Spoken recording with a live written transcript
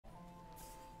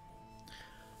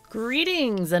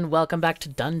Greetings and welcome back to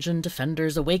Dungeon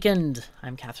Defenders Awakened.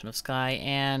 I'm KatherineOfSky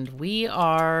and we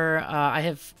are, I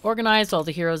have organized all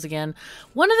the heroes again.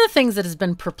 One of the things that has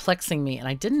been perplexing me, and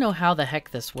I didn't know how the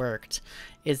heck this worked,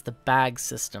 is the bag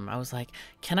system. I was like,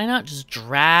 can I not just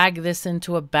drag this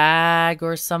into a bag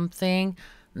or something?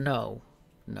 No.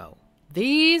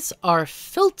 These are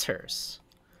filters.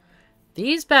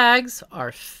 These bags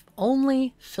are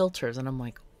only filters. And I'm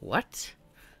like, what?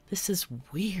 This is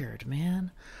weird,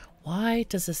 man. Why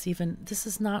does this even... This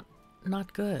is not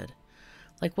good.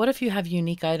 Like, what if you have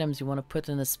unique items you want to put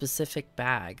in a specific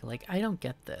bag? Like, I don't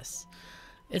get this.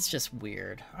 It's just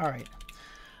weird. All right.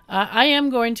 I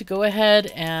am going to go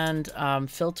ahead and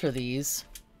filter these.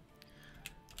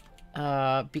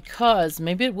 Because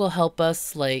maybe it will help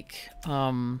us, like...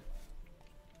 Oh,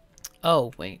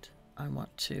 wait. I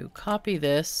want to copy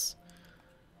this.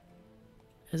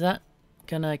 Is that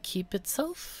gonna keep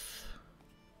itself?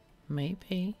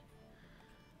 Maybe.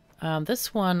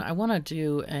 This one, I want to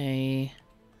do a...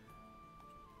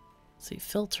 Let's see,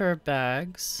 filter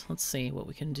bags. Let's see what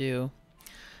we can do.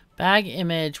 Bag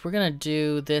image, we're gonna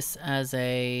do this as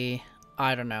a...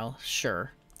 I don't know,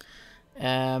 sure.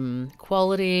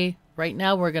 Quality, right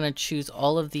now we're gonna choose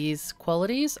all of these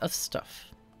qualities of stuff.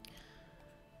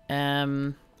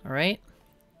 Alright.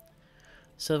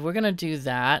 So we're going to do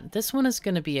that. This one is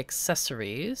going to be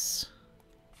accessories.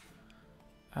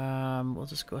 We'll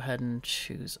just go ahead and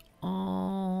choose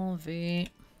all the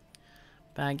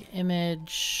bag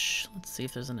image. Let's see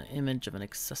if there's an image of an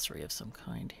accessory of some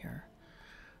kind here.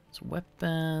 It's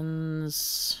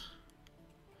weapons.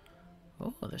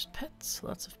 Oh, there's pets.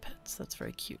 Lots of pets. That's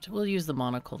very cute. We'll use the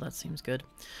monocle. That seems good.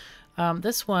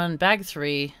 This one, bag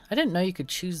 3, I didn't know you could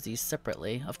choose these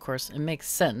separately. Of course, it makes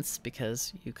sense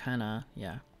because you kind of,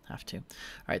 yeah, have to. All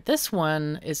right, this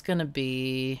one is going to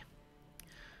be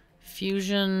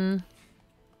fusion,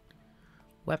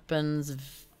 weapons,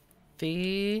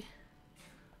 V,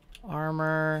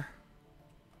 armor,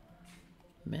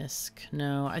 misc.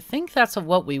 No, I think that's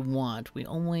what we want. We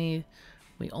only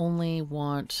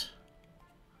want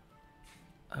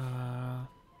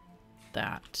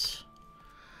that.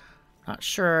 Not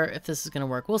sure if this is going to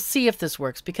work. We'll see if this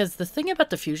works, because the thing about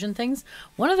the fusion things,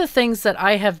 one of the things that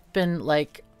I have been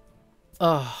like,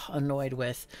 annoyed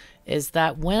with is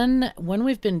that when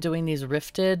we've been doing these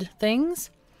rifted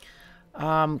things,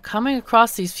 coming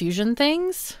across these fusion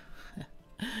things,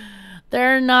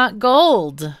 they're not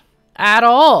gold at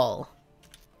all.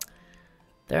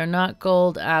 They're not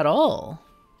gold at all.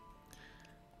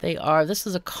 They are, this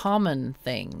is a common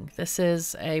thing. This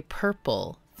is a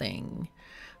purple thing.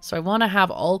 So I want to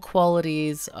have all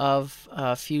qualities of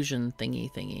fusion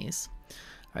thingies. All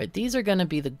right, these are going to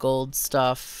be the gold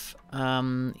stuff.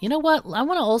 You know what? I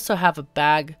want to also have a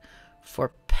bag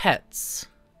for pets.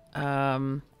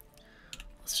 Let's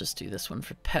just do this one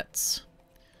for pets.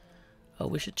 Oh,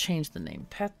 we should change the name.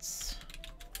 Pets.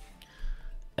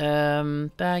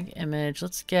 Bag image.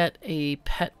 Let's get a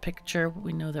pet picture.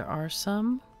 We know there are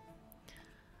some.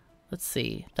 Let's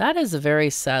see. That is a very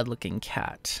sad looking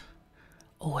cat.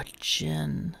 Oh, a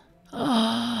djinn.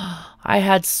 Oh, I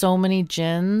had so many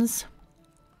djinns.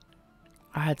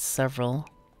 I had several.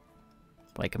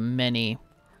 Like many.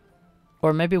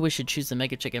 Or maybe we should choose the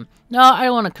mega chicken. No, I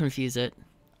don't want to confuse it.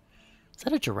 Is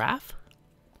that a giraffe?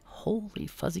 Holy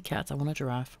fuzzy cats. I want a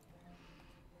giraffe.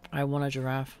 I want a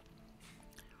giraffe.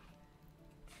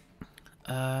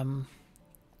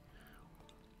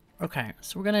 Okay,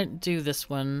 so we're going to do this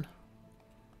one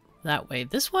that way.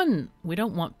 This one, we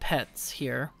don't want pets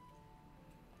here.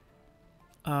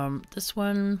 This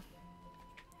one...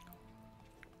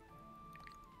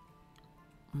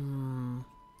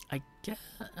 I guess...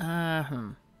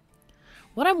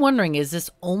 What I'm wondering, is this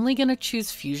only going to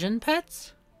choose fusion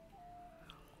pets?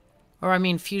 Or, I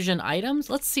mean, fusion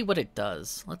items? Let's see what it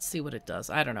does. Let's see what it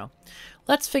does. I don't know.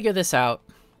 Let's figure this out.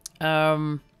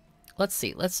 Let's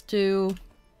see. Let's do...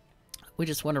 We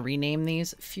just want to rename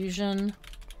these. Fusion...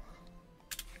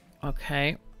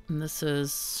 Okay, and this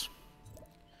is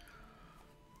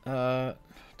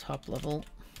top level.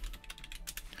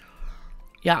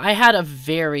 Yeah, I had a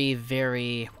very,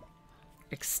 very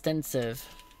extensive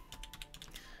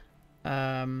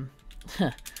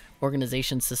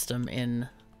organization system in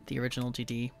the original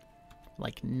GD.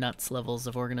 Like nuts levels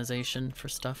of organization for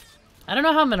stuff. I don't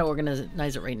know how I'm going to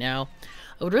organize it right now.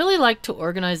 I would really like to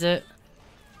organize it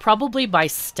probably by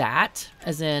stat,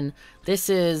 as in this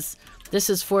is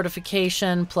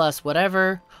fortification plus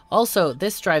whatever. Also,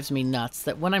 this drives me nuts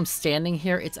that when I'm standing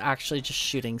here, it's actually just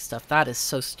shooting stuff. That is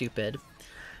so stupid.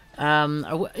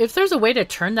 If there's a way to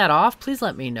turn that off, please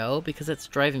let me know, because it's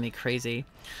driving me crazy.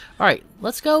 All right,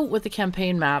 let's go with the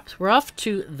campaign maps. We're off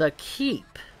to the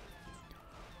keep.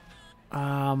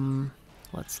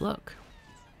 Let's look.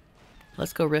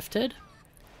 Let's go rifted.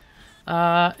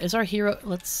 Is our hero...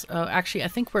 Let's... actually, I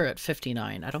think we're at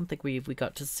 59. I don't think we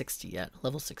got to 60 yet.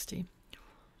 Level 60.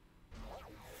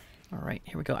 All right,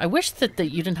 here we go. I wish that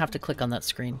you didn't have to click on that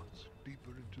screen.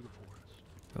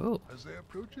 Oh. As they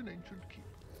approach an ancient keep,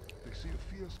 they see a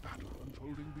fierce battle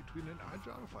unfolding between an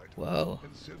agile fighter Whoa.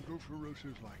 and several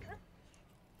ferocious lycans.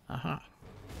 Uh-huh.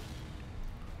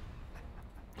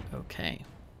 Okay.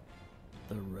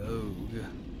 The rogue.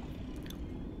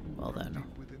 Well then.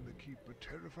 Deep within the keep, a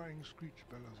terrifying screech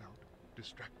bellows out,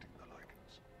 distracting the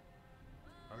lycans.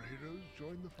 Our heroes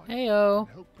join the fight Heyo. and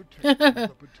help protect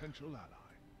a potential ally.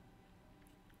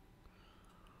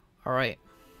 All right.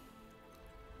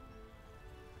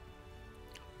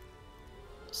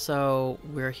 So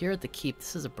we're here at the keep.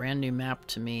 This is a brand new map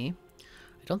to me.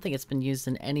 I don't think it's been used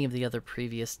in any of the other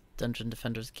previous Dungeon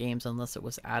Defenders games unless it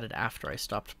was added after I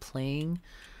stopped playing.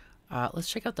 Let's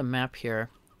check out the map here.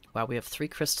 Wow, we have 3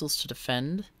 crystals to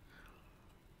defend.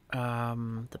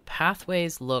 The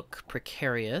pathways look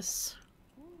precarious.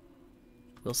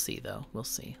 We'll see, though. We'll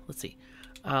see. Let's see.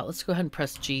 Let's go ahead and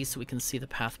press G so we can see the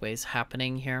pathways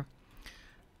happening here.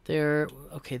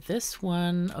 Okay, this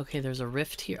one. Okay, there's a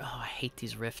rift here. Oh, I hate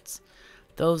these rifts.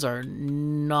 Those are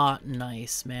not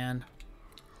nice, man.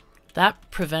 That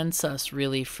prevents us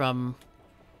really from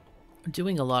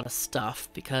doing a lot of stuff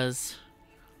because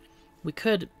we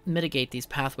could mitigate these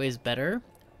pathways better,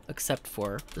 except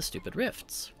for the stupid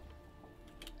rifts.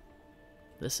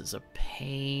 This is a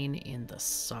pain in the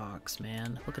socks,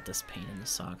 man. Look at this pain in the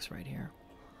socks right here.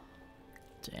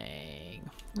 Dang.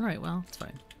 Alright, well, it's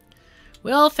fine.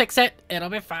 We'll fix it. It'll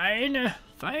be fine.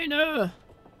 Fine. Alright.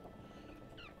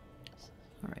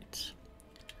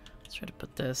 Let's try to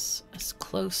put this as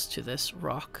close to this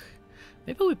rock.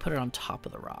 Maybe we put it on top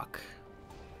of the rock.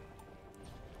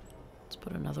 Let's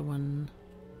put another one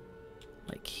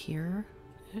like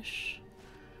here-ish.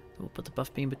 We'll put the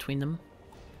buff beam between them.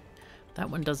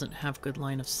 That one doesn't have good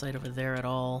line of sight over there at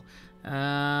all.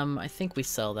 I think we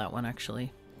sell that one,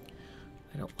 actually.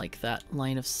 I don't like that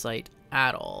line of sight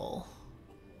at all.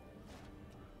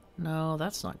 No,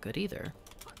 that's not good either.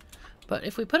 But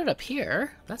if we put it up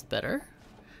here, that's better.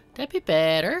 That'd be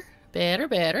better.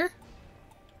 Better.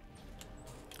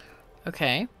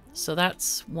 Okay, so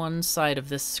that's one side of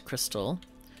this crystal.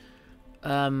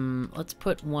 Let's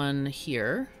put one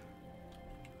here.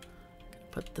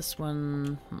 Put this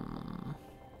one...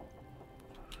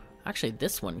 Actually,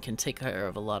 this one can take care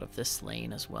of a lot of this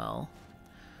lane as well.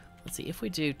 Let's see, if we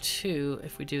do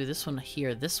this one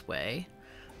here this way,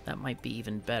 that might be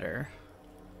even better.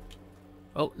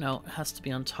 Oh, no, it has to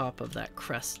be on top of that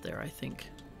crest there, I think.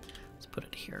 Let's put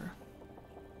it here.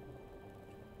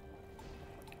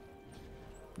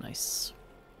 Nice.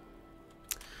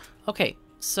 Okay,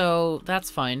 so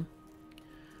that's fine.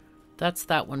 That's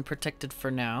that one protected for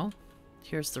now.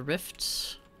 Here's the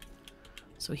rift.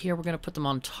 So here we're going to put them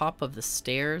on top of the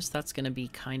stairs. That's going to be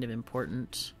kind of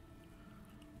important.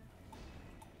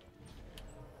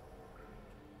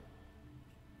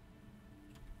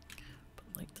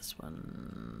 Like this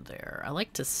one there. I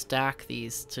like to stack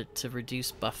these to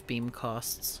reduce buff beam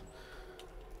costs.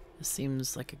 This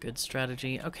seems like a good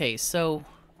strategy. Okay, so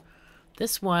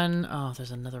this one... Oh,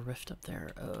 there's another rift up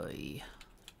there. Oy.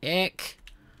 Ick!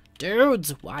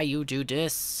 Dudes, why you do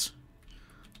this?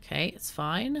 Okay, it's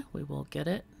fine. We will get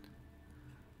it.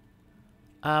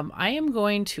 I am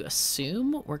going to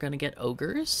assume we're going to get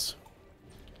ogres.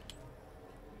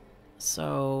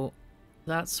 So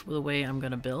that's the way I'm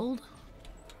going to build.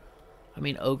 I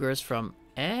mean, ogres from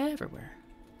everywhere.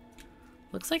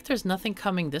 Looks like there's nothing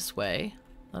coming this way.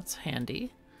 That's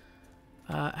handy.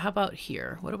 How about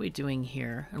here? What are we doing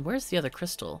here? And where's the other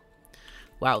crystal?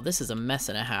 Wow, this is a mess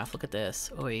and a half. Look at this.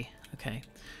 Oi. Okay.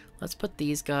 Let's put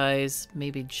these guys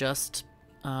maybe just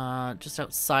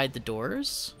outside the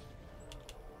doors.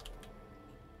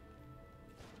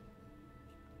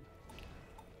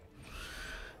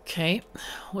 Okay,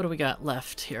 what do we got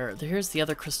left here? Here's the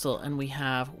other crystal, and we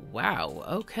have... Wow,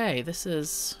 okay, this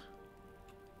is...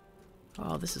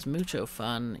 Oh, this is mucho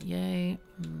fun. Yay.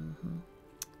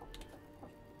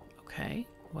 Okay,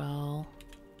 well...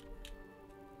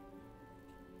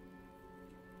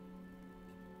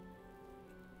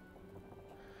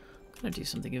 I'm gonna do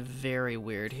something very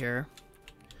weird here.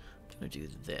 I'm gonna do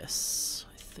this,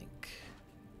 I think.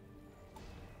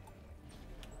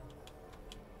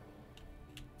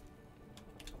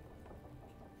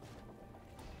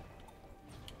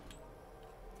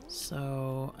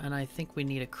 So, and I think we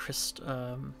need a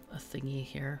a thingy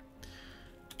here.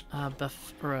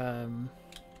 Buff, or,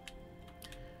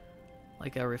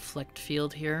 like a reflect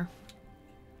field here.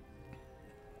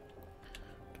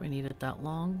 Do I need it that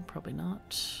long? Probably not.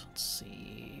 Let's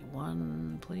see.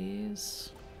 One,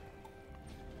 please.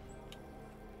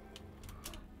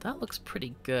 That looks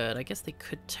pretty good. I guess they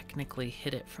could technically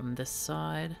hit it from this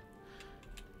side.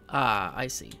 Ah, I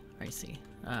see. I see.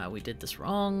 We did this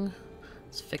wrong.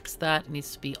 Let's fix that. It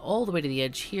needs to be all the way to the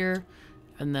edge here.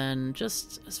 And then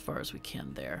just as far as we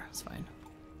can there. It's fine.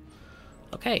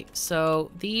 Okay,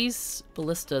 so these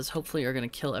ballistas hopefully are going to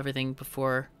kill everything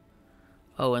before...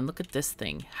 Oh, and look at this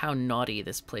thing. How naughty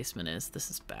this placement is. This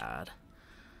is bad.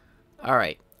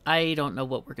 Alright. I don't know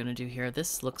what we're going to do here.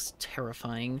 This looks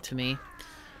terrifying to me.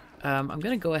 I'm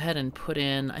going to go ahead and put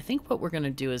in... I think what we're going to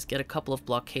do is get a couple of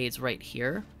blockades right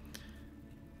here.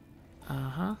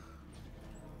 Uh-huh.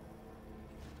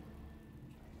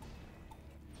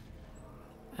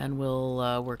 And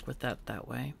we'll work with that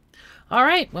way.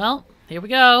 Alright, well, here we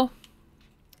go.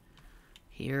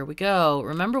 Here we go.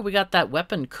 Remember, we got that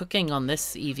weapon cooking on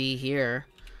this EV here.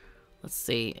 Let's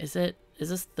see. Is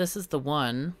this is the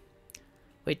one.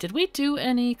 Wait, did we do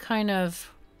any kind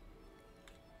of...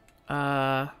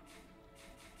 Oh,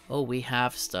 we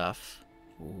have stuff.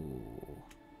 Ooh.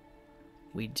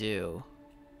 We do.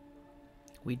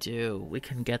 We do. We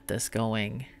can get this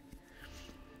going.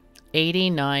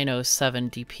 8907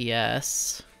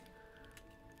 DPS.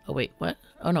 Oh, wait, what?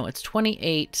 Oh, no, it's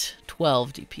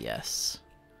 2812 DPS.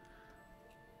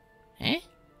 Eh?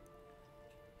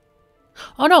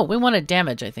 Oh, no, we wanted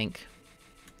damage, I think.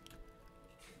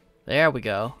 There we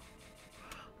go.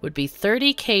 Would be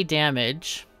 30k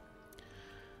damage.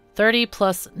 30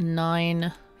 plus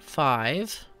 9,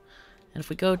 5. And if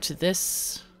we go to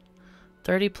this,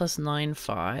 30 plus 9,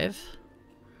 5.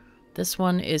 This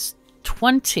one is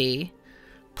 20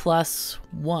 plus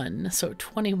 1. So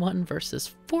 21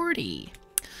 versus 40.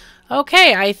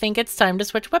 Okay, I think it's time to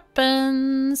switch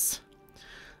weapons.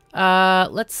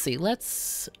 Let's see.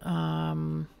 Let's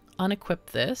unequip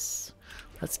this.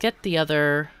 Let's get the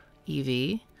other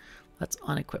EV. Let's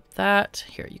unequip that.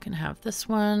 Here, you can have this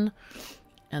one.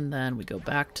 And then we go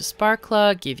back to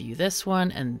Sparkla, give you this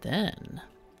one, and then,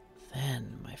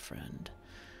 my friend.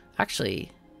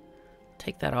 Actually,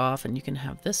 take that off and you can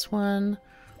have this one.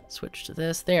 Switch to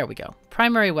this. There we go.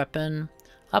 Primary weapon.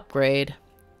 Upgrade.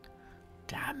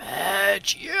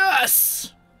 Damage.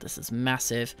 Yes! This is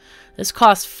massive. This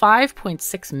costs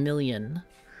 5.6 million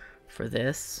for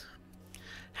this.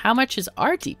 How much is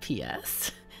our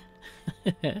DPS?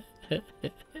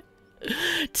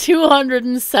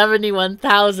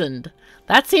 271,000.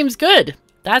 That seems good.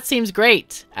 That seems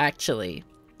great, actually.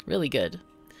 Really good.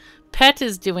 Pet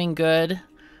is doing good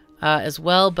as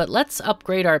well, but let's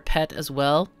upgrade our pet as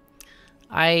well.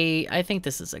 I think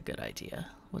this is a good idea.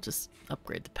 We'll just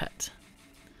upgrade the pet.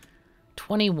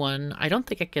 21. I don't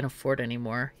think I can afford any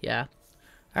more. Yeah.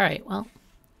 All right, well.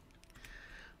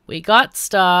 We got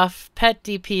stuff. Pet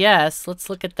DPS. Let's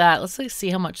look at that. Let's see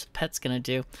how much the pet's going to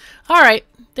do. All right.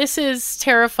 This is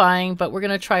terrifying, but we're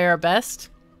going to try our best.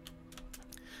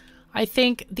 I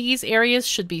think these areas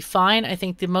should be fine. I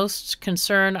think the most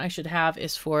concern I should have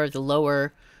is for the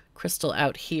lower crystal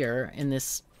out here in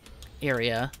this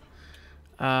area.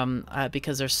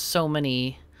 Because there's so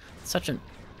many...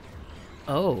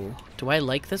 Oh, do I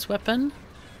like this weapon?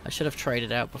 I should have tried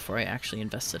it out before I actually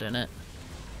invested in it.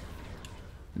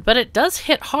 But it does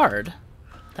hit hard.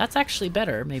 That's actually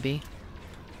better, maybe.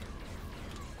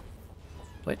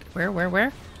 Wait, where?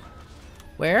 Where?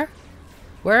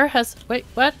 Where has... Wait,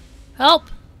 what? Help!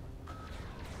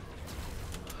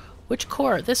 Which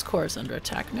core? This core is under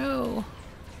attack. No.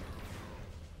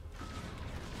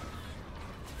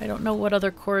 I don't know what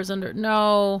other core is under...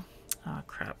 No. Oh,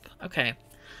 crap. Okay.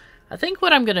 I think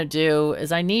what I'm going to do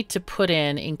is I need to put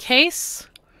in case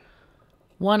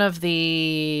one of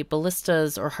the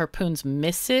ballistas or harpoons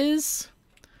misses,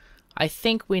 I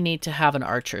think we need to have an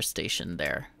archer station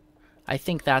there. I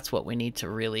think that's what we need to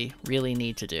really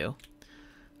need to do.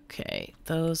 Okay,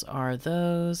 those are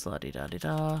those.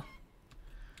 La-di-da-di-da.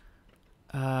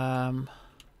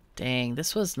 Dang,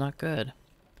 this was not good.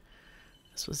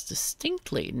 This was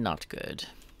distinctly not good.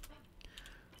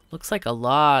 Looks like a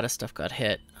lot of stuff got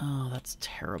hit. Oh, that's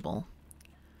terrible.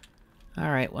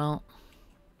 Alright, well.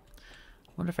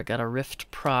 Wonder if I got a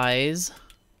Rift prize.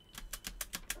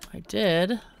 I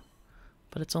did.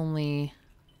 But it's only...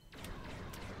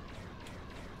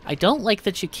 I don't like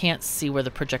that you can't see where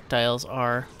the projectiles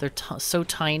are. They're so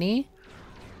tiny.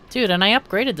 Dude, and I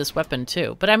upgraded this weapon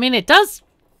too. But I mean, it does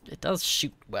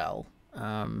shoot well.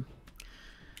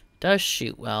 Does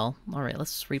shoot well. Alright,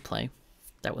 let's replay.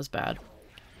 That was bad.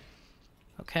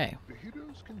 Okay. The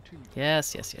heroes continue.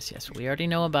 Yes, yes, yes, yes. We already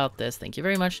know about this. Thank you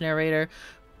very much, narrator.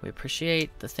 We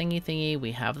appreciate the thingy.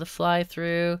 We have the fly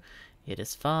through. It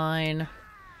is fine.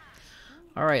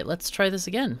 Alright, let's try this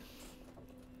again.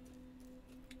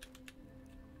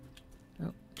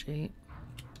 Oh, gee.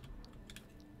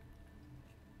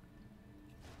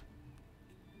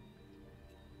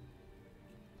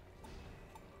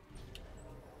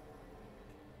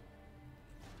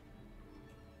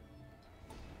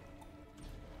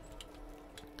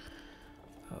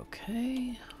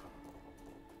 Okay.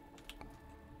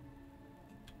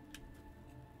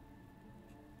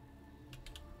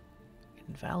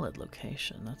 Invalid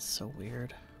location. That's so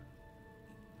weird.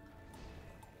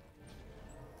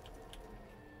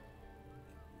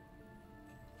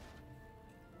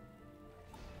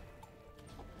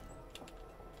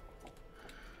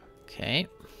 Okay.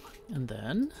 And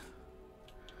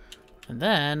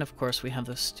then, of course, we have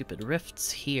those stupid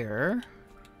rifts here.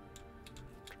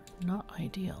 Not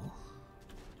ideal.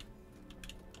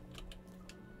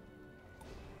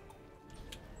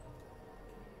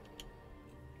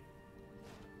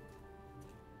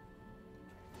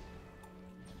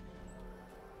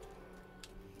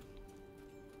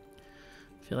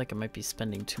 I feel like I might be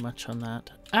spending too much on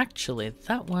that. Actually,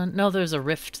 that one... No, there's a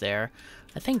rift there.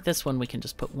 I think this one we can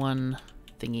just put one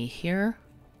thingy here.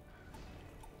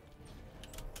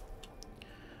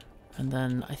 And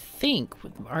then I think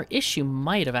our issue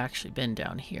might have actually been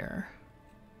down here.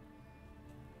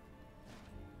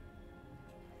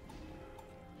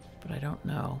 But I don't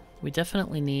know. We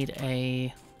definitely need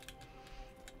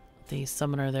the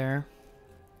summoner there.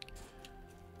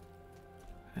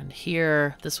 And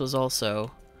here, this was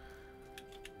also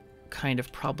kind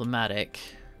of problematic.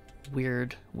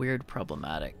 Weird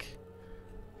problematic.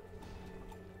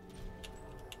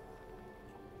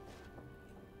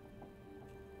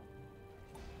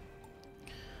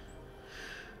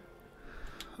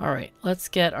 Alright, let's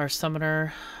get our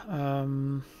summoner.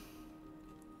 Let's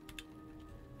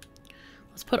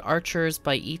put archers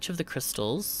by each of the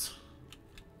crystals.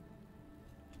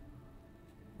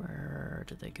 Where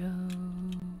did they go?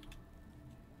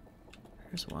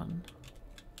 Here's one.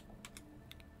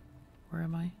 Where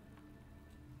am I?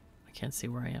 I can't see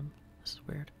where I am. This is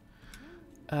weird.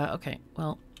 Okay,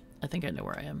 well, I think I know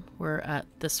where I am. We're at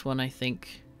this one, I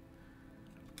think.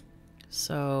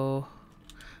 So...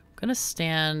 gonna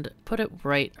put it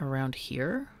right around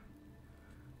here,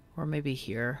 or maybe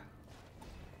here.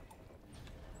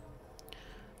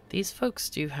 These folks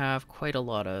do have quite a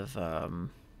lot of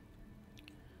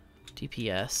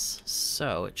DPS,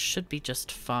 so it should be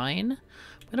just fine.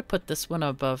 I'm gonna put this one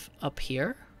up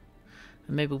here,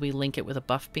 and maybe we link it with a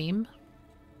buff beam.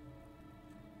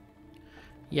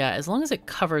 Yeah, as long as it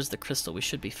covers the crystal, we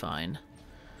should be fine.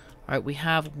 All right, we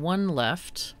have one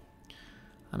left.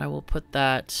 And I will put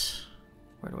that...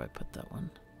 Where do I put that one?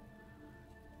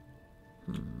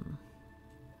 I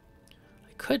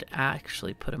could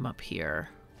actually put him up here.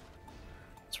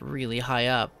 It's really high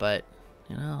up, but,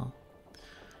 you know.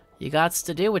 You gots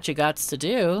to do what you gots to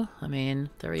do. I mean,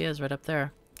 there he is right up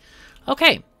there.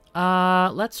 Okay,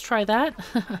 let's try that.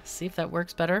 See if that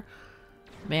works better.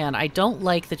 Man, I don't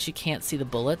like that you can't see the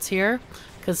bullets here,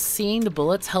 because seeing the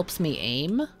bullets helps me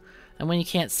aim. And when you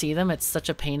can't see them, it's such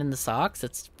a pain in the socks.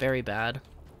 It's very bad.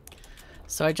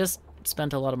 So I just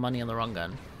spent a lot of money on the wrong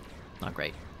gun. Not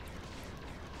great.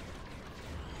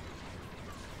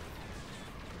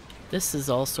 This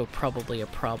is also probably a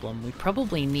problem. We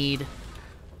probably need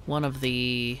one of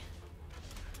the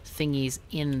thingies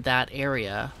in that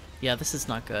area. Yeah, this is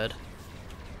not good.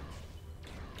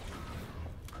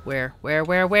 Where?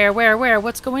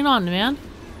 What's going on, man?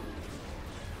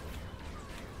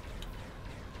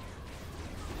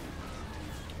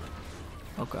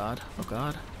 Oh god, oh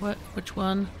god. What? Which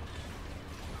one?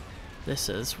 This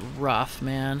is rough,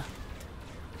 man.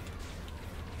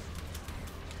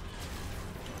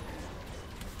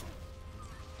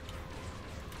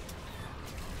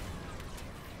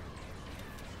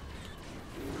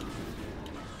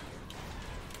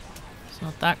 It's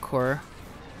not that core.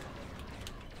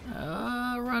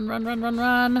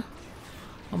 Run.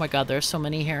 Oh my god, there's so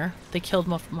many here. They killed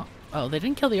oh, they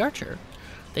didn't kill the archer.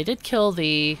 They did kill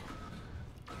the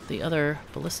other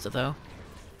ballista, though.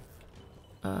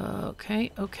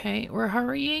 Okay. We're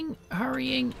hurrying.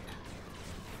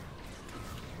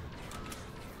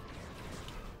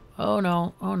 Oh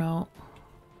no.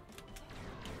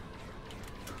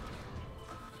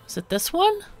 Is it this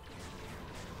one?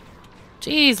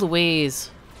 Jeez Louise.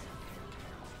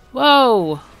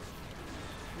 Whoa!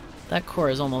 That core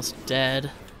is almost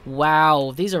dead.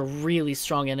 Wow, these are really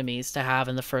strong enemies to have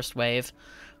in the first wave.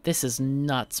 This is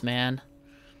nuts, man.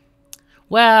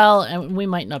 Well, and we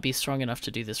might not be strong enough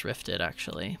to do this rifted,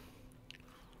 actually.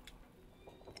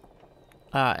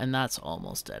 And that's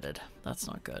almost deaded. That's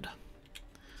not good.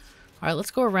 Alright,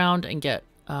 let's go around and get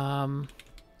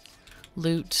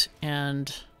loot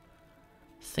and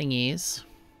thingies.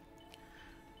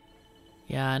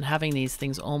 Yeah, and having these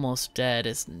things almost dead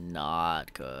is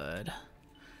not good.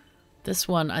 This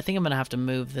one, I think I'm going to have to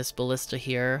move this ballista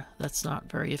here. That's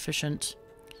not very efficient.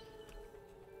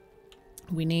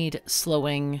 We need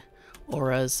slowing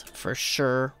auras for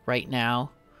sure right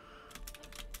now.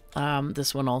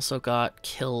 This one also got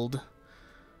killed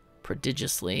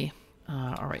prodigiously.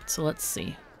 Alright, so let's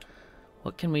see.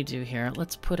 What can we do here?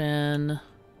 Let's put in...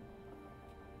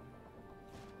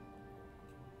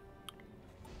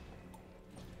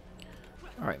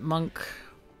 Alright, monk.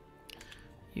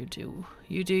 You do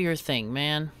your thing,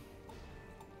 man.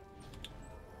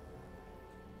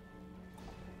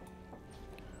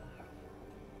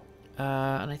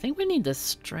 And I think we need this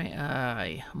strength.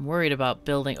 I'm worried about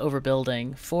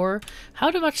overbuilding.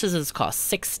 How much does this cost?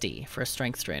 60 for a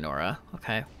strength drain aura.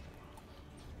 Okay.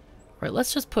 Alright,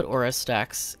 let's just put aura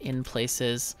stacks in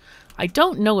places. I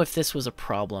don't know if this was a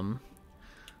problem.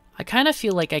 I kind of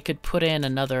feel like I could put in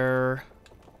another...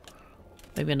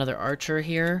 maybe another archer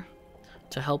here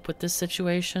to help with this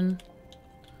situation.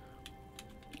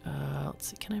 Let's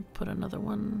see, can I put another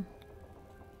one?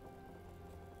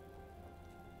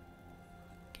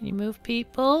 Can you move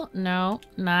people? No.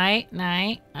 Night.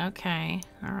 Okay.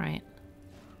 Alright.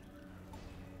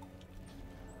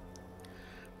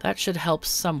 That should help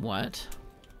somewhat.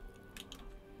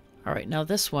 Alright, now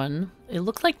this one. It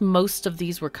looked like most of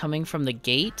these were coming from the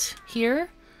gate here.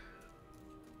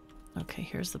 Okay,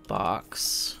 here's the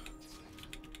box.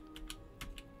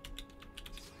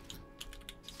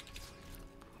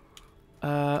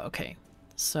 Okay.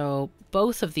 So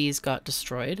both of these got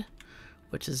destroyed,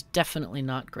 which is definitely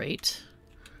not great.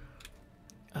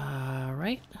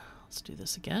 Right. Let's do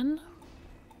this again.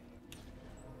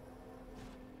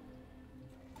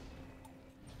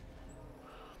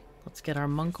 Let's get our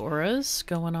monk auras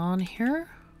going on here.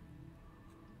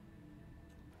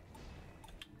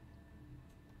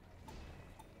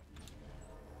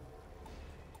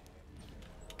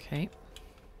 Okay.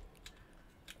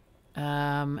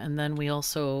 And then we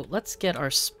also... let's get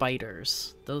our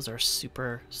spiders. Those are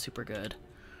super, super good.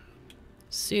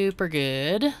 Super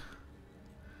good. I'll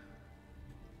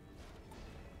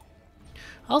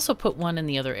also put one in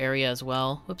the other area as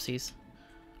well. Whoopsies.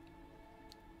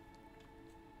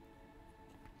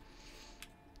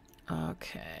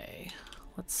 Okay.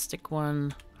 Let's stick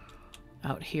one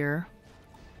out here.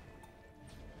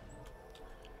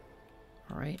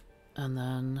 Alright. And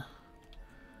then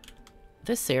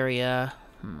this area,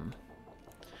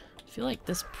 I feel like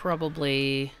this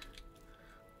probably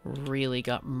really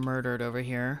got murdered over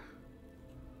here.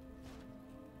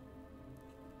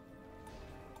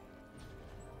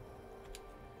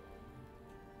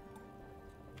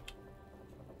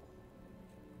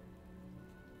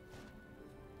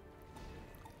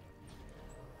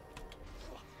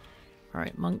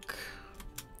 Alright, monk.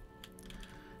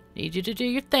 Need you to do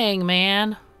your thing,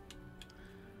 man.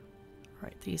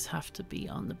 Alright, these have to be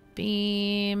on the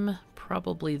beam.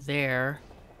 Probably there.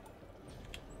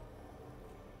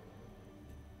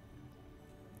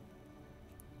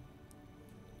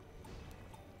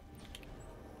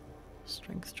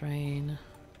 Strength drain.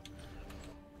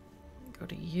 Go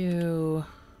to you.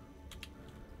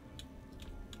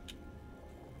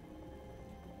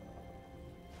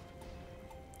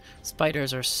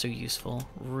 Spiders are so useful.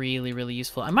 Really, really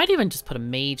useful. I might even just put a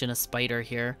mage and a spider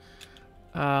here.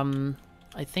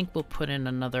 I think we'll put in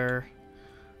another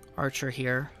archer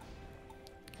here.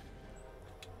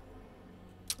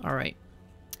 Alright.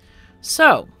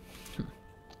 So.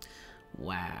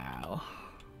 Wow.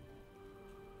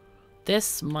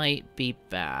 This might be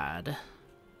bad.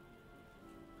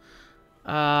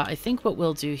 I think what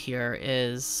we'll do here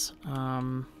is... we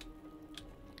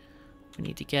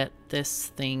need to get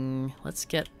this thing... let's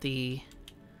get the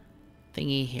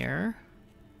thingy here.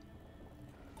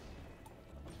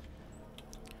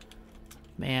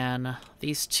 Man,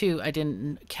 these two, I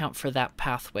didn't account for that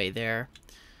pathway there.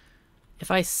 If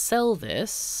I sell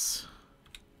this...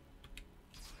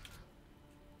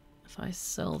 if I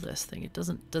sell this thing, it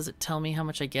doesn't... does it tell me how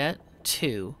much I get?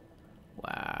 2.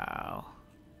 Wow.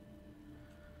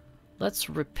 Let's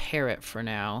repair it for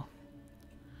now.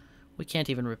 We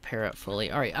can't even repair it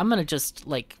fully. Alright, I'm gonna just,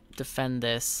 like, defend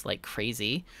this like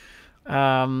crazy.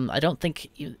 I don't think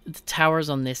the towers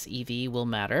on this EV will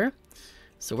matter.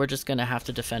 So we're just gonna have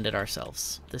to defend it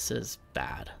ourselves. This is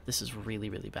bad. This is really,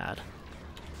 really bad.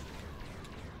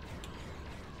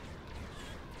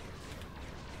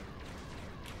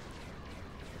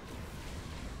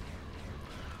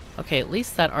 Okay, at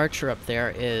least that archer up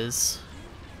there is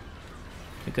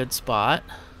a good spot.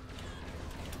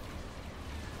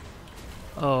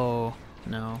 Oh,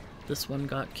 no. This one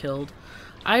got killed.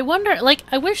 I wonder, like,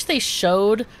 I wish they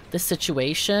showed the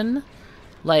situation.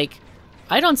 Like,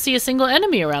 I don't see a single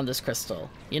enemy around this crystal.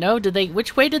 You know,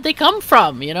 which way did they come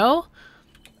from, you know?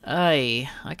 Aye,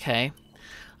 okay.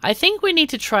 I think we need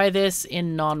to try this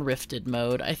in non-rifted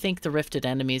mode. I think the rifted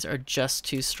enemies are just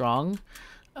too strong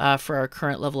for our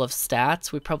current level of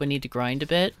stats. We probably need to grind a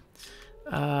bit.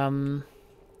 Because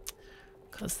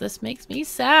this makes me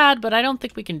sad, but I don't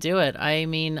think we can do it. I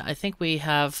mean, I think we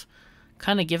have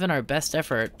kind of given our best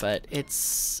effort, but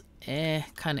it's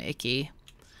kind of icky.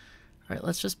 All right,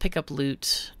 let's just pick up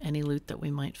loot, any loot that we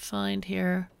might find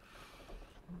here,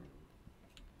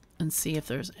 and see if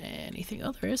there's anything.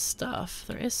 Oh, there is stuff.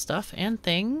 There is stuff and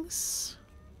things.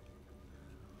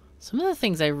 Some of the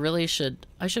things I should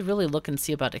really look and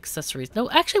see about accessories. No,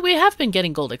 actually, we have been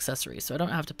getting gold accessories, so I don't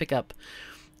have to pick up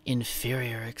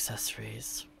inferior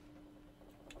accessories.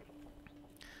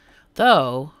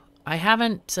 Though, I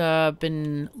haven't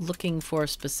been looking for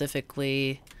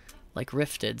specifically, like,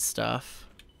 rifted stuff.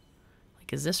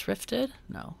 Like, is this rifted?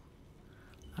 No.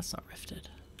 That's not rifted.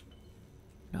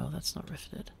 No, that's not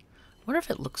rifted. I wonder if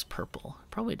it looks purple.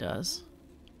 It probably does.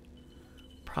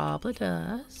 Probably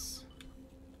does.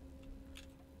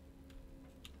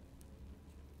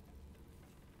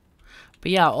 But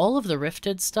yeah, all of the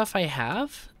rifted stuff I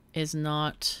have is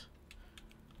not,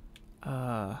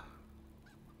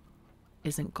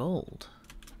 isn't gold.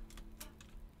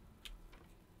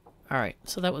 Alright,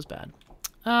 so that was bad.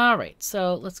 Alright,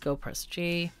 so let's go press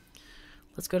G.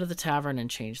 Let's go to the tavern and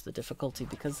change the difficulty,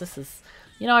 because this is,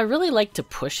 you know, I really like to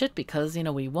push it because, you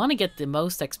know, we want to get the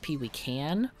most XP we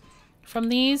can from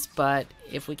these, but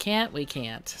if we can't, we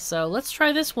can't. So let's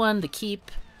try this one, the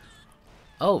keep.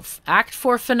 Oh, Act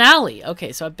 4 finale.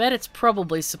 Okay, so I bet it's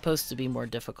probably supposed to be more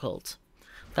difficult.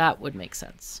 That would make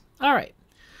sense. All right,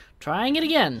 trying it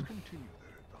again.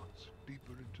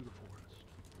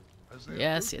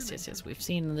 Yes, yes, yes, yes. We've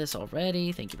seen this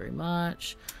already. Thank you very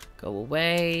much. Go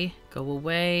away. Go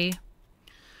away.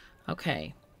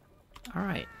 Okay. All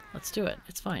right, let's do it.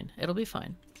 It's fine. It'll be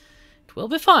fine. It will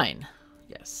be fine.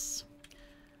 Yes.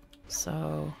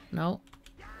 So, no.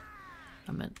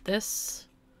 I meant this.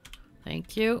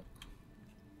 Thank you.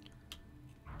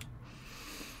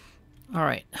 All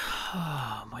right.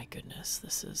 Oh, my goodness.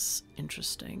 This is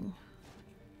interesting.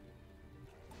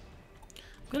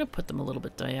 I'm going to put them a little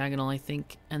bit diagonal, I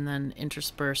think, and then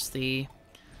intersperse the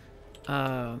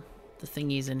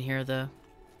thingies in here,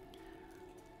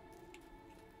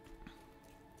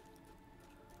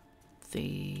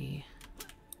 the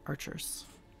archers.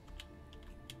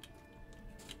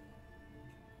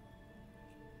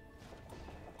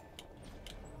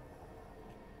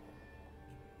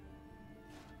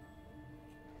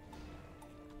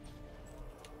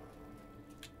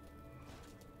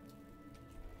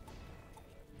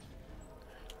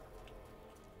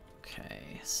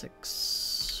 Okay,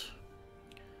 6.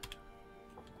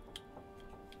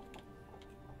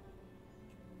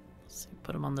 Let's see,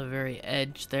 put them on the very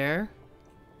edge there.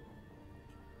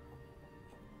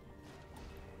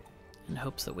 In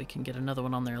hopes that we can get another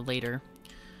one on there later.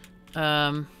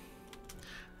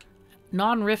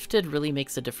 Non-rifted really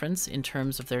makes a difference in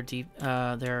terms of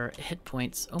their hit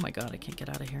points. Oh my god, I can't get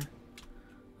out of here.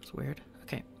 That's weird.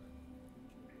 Okay.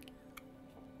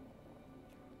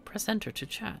 Press enter to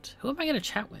chat. Who am I going to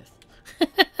chat with?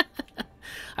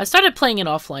 I started playing in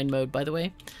offline mode, by the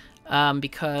way,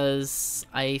 because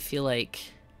I feel like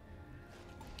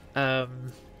I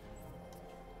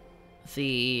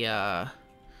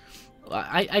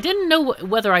didn't know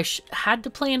whether I had to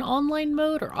play in online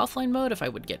mode or offline mode, if I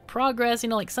would get progress. You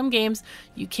know, like some games,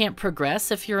 you can't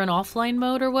progress if you're in offline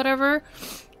mode or whatever.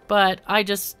 But I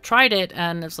just tried it,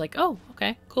 and it's like, oh,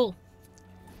 okay, cool.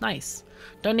 Nice.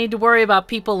 Don't need to worry about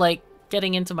people, like,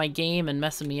 getting into my game and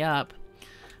messing me up.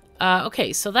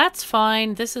 Okay, so that's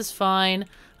fine. This is fine.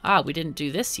 Ah, we didn't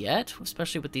do this yet,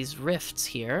 especially with these rifts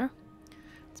here.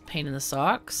 It's a pain in the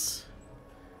socks.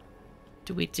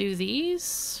 Do we do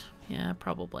these? Yeah,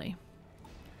 probably.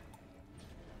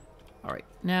 Alright,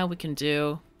 now we can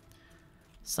do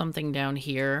something down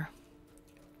here,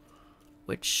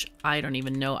 which I don't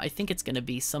even know. I think it's going to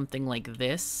be something like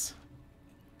this.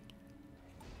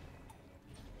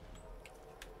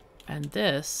 And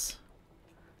this,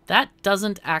 that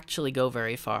doesn't actually go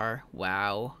very far.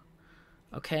 Wow.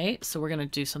 Okay, so we're going to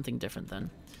do something different then.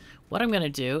 What I'm going to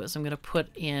do is I'm going to put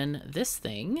in this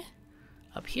thing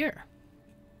up here.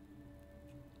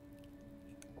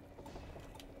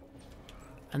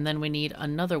 And then we need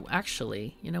another...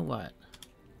 Actually, you know what?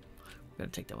 We're going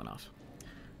to take that one off.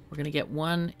 We're going to get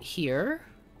one here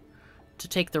to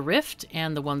take the rift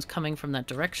and the ones coming from that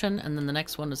direction. And then the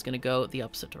next one is going to go the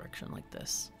opposite direction like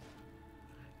this.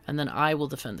 And then I will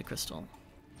defend the crystal.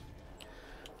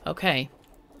 Okay.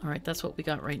 Alright, that's what we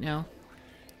got right now.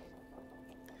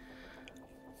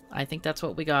 I think that's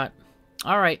what we got.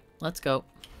 Alright, let's go.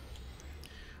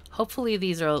 Hopefully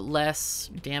these are less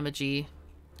damagey.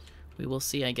 We will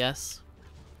see, I guess.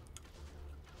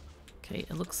 Okay,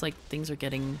 it looks like things are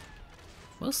getting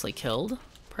mostly killed.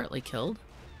 Partly killed.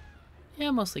 Yeah,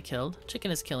 mostly killed.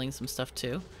 Chicken is killing some stuff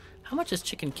too. How much is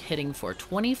chicken hitting for?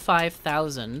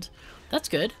 25,000. That's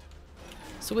good.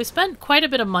 So we spent quite a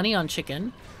bit of money on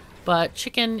chicken. But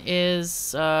chicken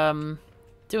is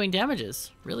doing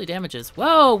damages. Really damages.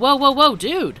 Whoa, whoa, whoa, whoa,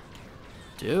 dude.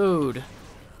 Dude.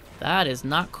 That is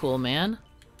not cool, man.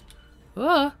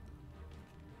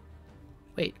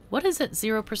 Wait, what is it?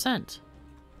 0%?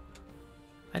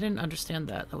 I didn't understand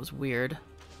that. That was weird.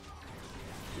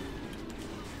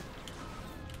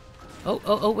 Oh,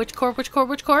 oh, oh, which core, which core,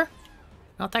 which core?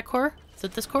 Not that core? Is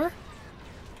it this core?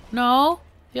 No,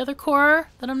 the other core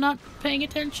that I'm not paying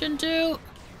attention to.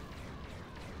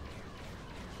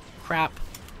 Crap.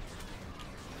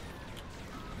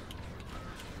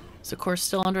 Is the core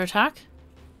still under attack?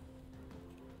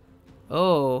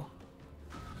 Oh.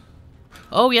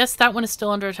 Oh, yes, that one is still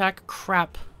under attack.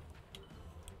 Crap.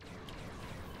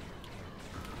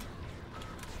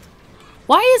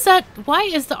 Why is that? Why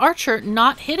is the archer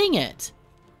not hitting it?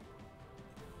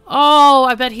 Oh,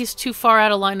 I bet he's too far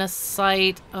out of line of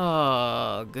sight.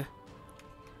 Ugh.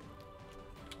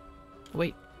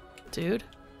 Wait, dude.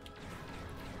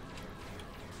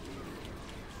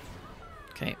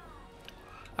 Okay.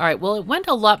 Alright, well, it went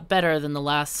a lot better than the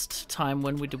last time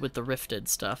when we did with the rifted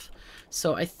stuff.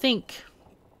 So I think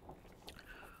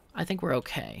we're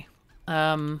okay.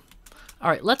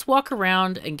 Alright, let's walk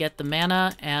around and get the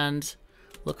mana and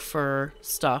look for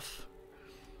stuff.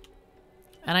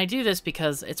 And I do this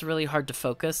because it's really hard to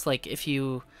focus. Like, if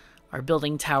you are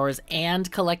building towers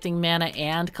and collecting mana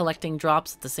and collecting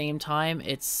drops at the same time,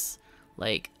 it's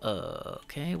like,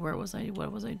 okay, where was I?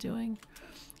 What was I doing?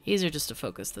 Easier just to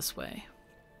focus this way.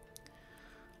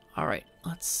 Alright,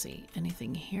 let's see.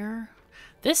 Anything here?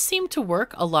 This seemed to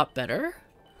work a lot better,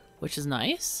 which is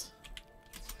nice.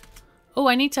 Oh,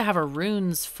 I need to have a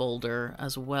runes folder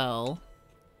as well.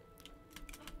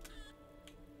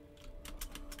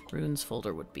 Runes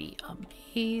folder would be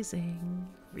amazing.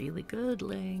 Really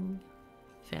goodling.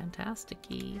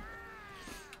 Fantastic-y.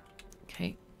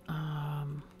 Okay.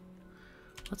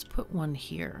 Let's put one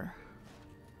here.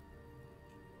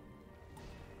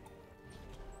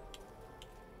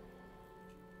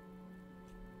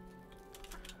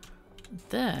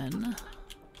 Then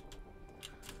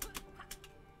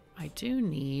I do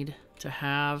need to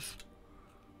have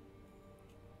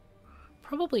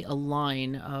probably a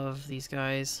line of these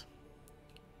guys.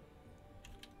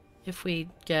 If we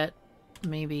get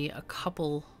maybe a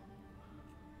couple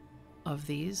of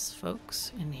these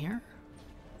folks in here.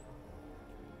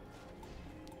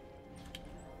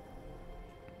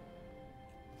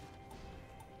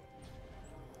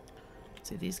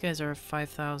 See, these guys are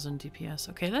 5,000 DPS.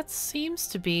 Okay, that seems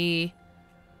to be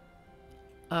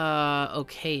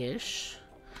okay-ish.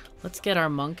 Let's get our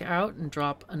monk out and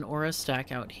drop an aura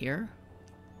stack out here.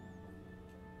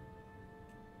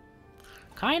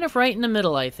 Kind of right in the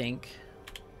middle, I think.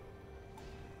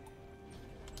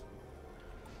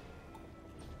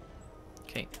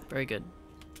 Okay, very good.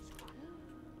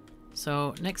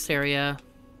 So, next area.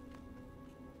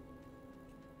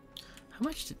 How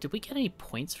much did we get any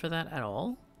points for that at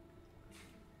all?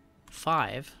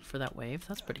 5 for that wave.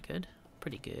 That's pretty good.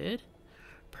 Pretty good.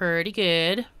 Pretty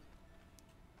good.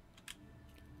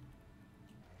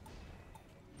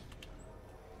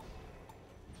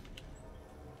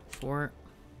 Four.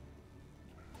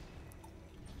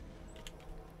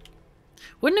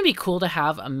 Wouldn't it be cool to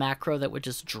have a macro that would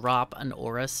just drop an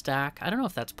aura stack? I don't know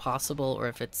if that's possible or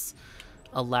if it's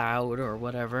allowed or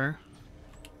whatever.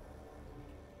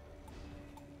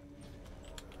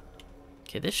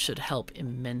 Okay, this should help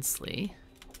immensely.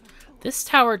 This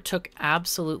tower took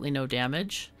absolutely no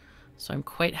damage, so I'm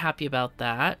quite happy about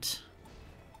that.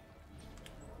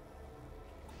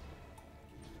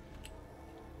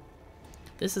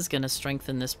 This is going to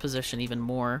strengthen this position even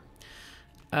more.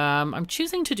 I'm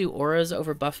choosing to do auras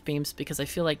over buff beams because I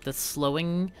feel like the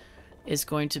slowing is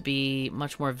going to be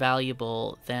much more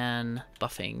valuable than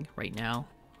buffing right now.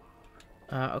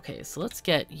 Okay, so let's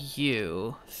get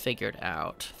you figured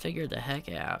out. Figured the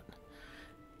heck out.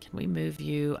 Can we move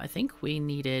you? I think we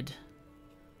needed...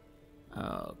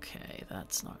 Okay,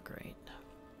 that's not great.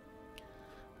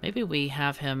 Maybe we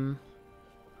have him...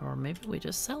 Or maybe we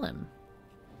just sell him.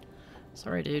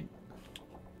 Sorry, dude.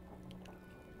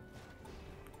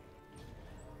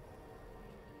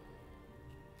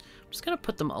 I'm just gonna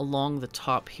put them along the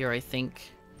top here, I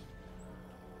think.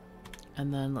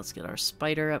 And then let's get our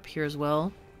spider up here as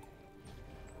well.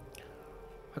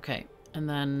 Okay, and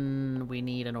then we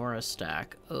need an aura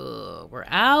stack. We're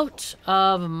out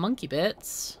of monkey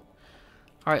bits.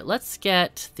 Alright, let's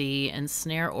get the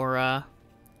ensnare aura.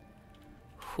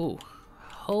 Whew.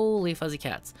 Holy fuzzy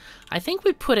cats. I think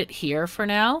we put it here for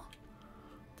now.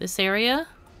 This area.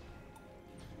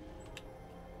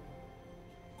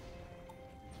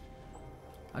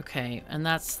 Okay, and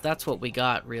that's what we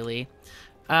got, really.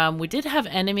 We did have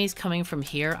enemies coming from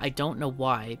here. I don't know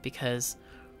why, because...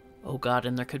 Oh god,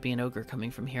 and there could be an ogre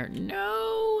coming from here.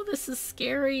 No! This is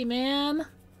scary, man!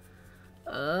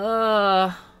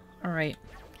 Alright.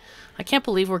 I can't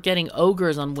believe we're getting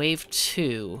ogres on wave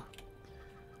 2.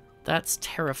 That's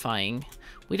terrifying.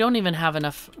 We don't even have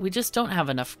enough... We just don't have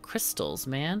enough crystals,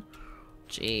 man.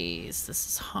 Jeez, this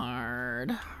is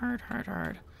hard.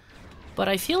 Hard. But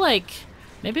I feel like...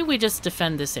 Maybe we just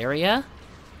defend this area.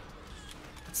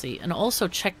 Let's see. And also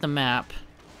check the map.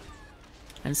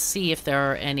 And see if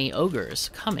there are any ogres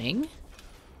coming.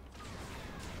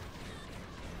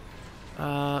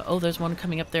 Oh, there's one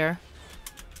coming up there.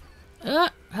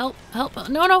 Help.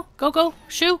 No. Go.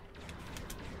 Shoo.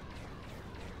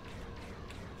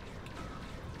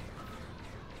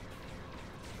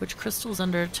 Which crystal's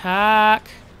under attack?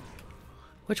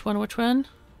 Which one?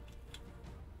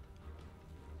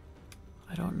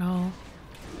 I don't know.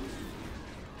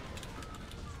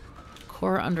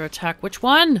 Core under attack. Which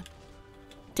one?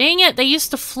 Dang it, they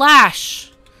used to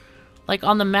flash. Like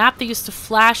on the map, they used to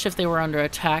flash if they were under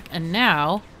attack, and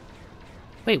now...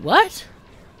 Wait, what?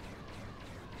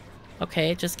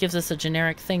 Okay, it just gives us a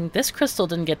generic thing. This crystal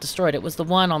didn't get destroyed. It was the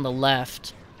one on the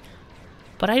left.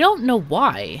 But I don't know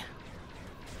why.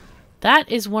 That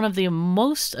is one of the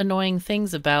most annoying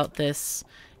things about this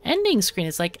ending screen.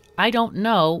 It's like, I don't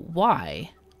know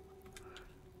why.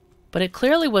 But it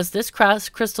clearly was this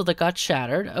crystal that got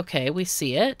shattered. Okay, we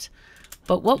see it.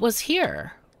 But what was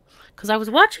here? Because I was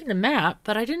watching the map,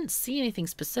 but I didn't see anything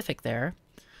specific there.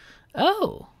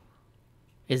 Oh.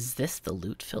 Is this the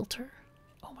loot filter?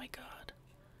 Oh my god.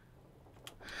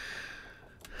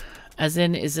 As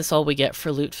in, is this all we get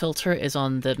for loot filter is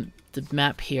on the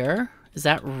map here? Is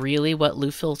that really what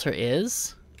loot filter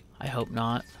is? I hope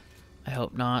not. I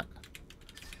hope not.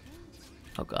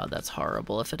 Oh god, that's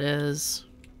horrible if it is.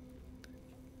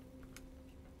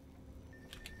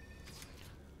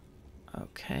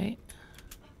 Okay.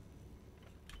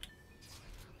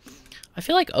 I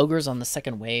feel like ogres on the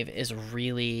second wave is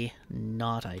really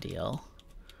not ideal.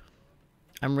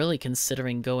 I'm really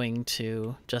considering going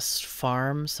to just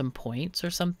farm some points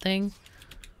or something.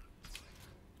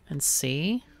 And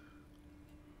see.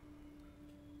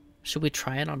 Should we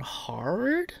try it on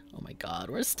hard? Oh my god,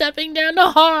 we're stepping down to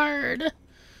hard!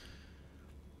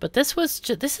 But this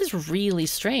is really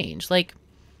strange. Like,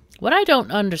 what I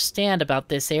don't understand about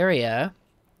this area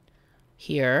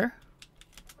here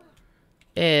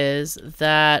is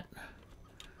that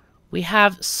we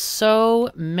have so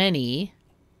many.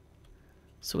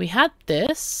 So we had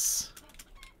this,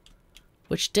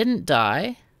 which didn't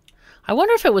die. I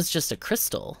wonder if it was just a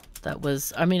crystal that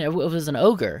was, I mean, it was an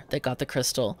ogre that got the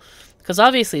crystal. Because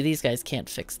obviously these guys can't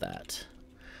fix that.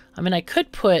 I mean, I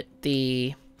could put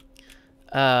the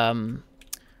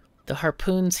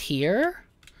harpoons here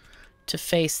to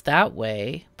face that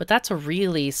way, but that's a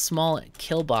really small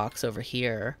kill box over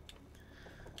here.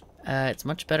 It's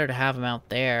much better to have them out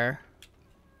there.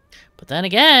 But then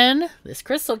again, this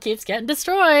crystal keeps getting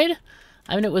destroyed.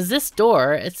 I mean, it was this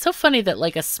door. It's so funny that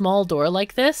like a small door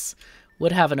like this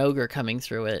would have an ogre coming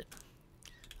through it.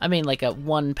 I mean, like a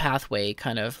one pathway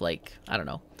kind of like, I don't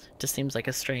know. Just seems like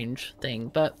a strange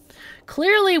thing. But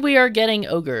clearly we are getting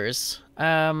ogres.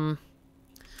 I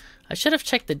should have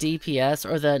checked the DPS,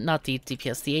 or not the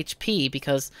DPS, the HP,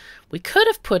 because we could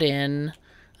have put in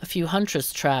a few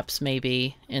huntress traps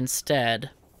maybe instead.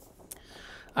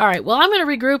 Alright, well, I'm going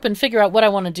to regroup and figure out what I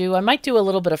want to do. I might do a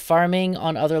little bit of farming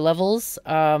on other levels,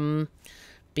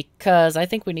 because I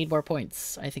think we need more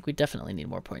points. I think we definitely need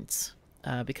more points,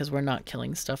 because we're not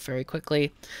killing stuff very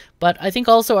quickly. But I think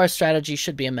also our strategy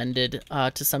should be amended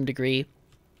to some degree.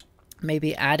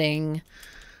 Maybe adding,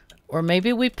 Or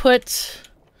maybe we put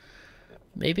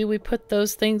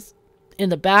those things in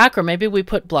the back, or maybe we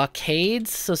put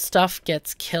blockades so stuff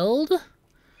gets killed.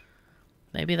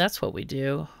 Maybe that's what we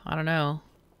do. I don't know.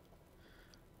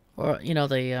 Or, you know,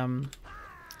 the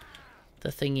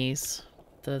thingies.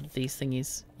 These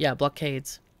thingies. Yeah,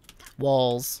 blockades.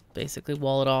 Walls. Basically,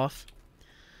 wall it off.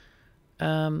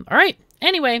 Alright.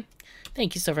 Anyway,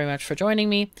 thank you so very much for joining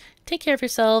me. Take care of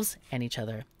yourselves and each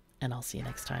other. And I'll see you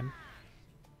next time.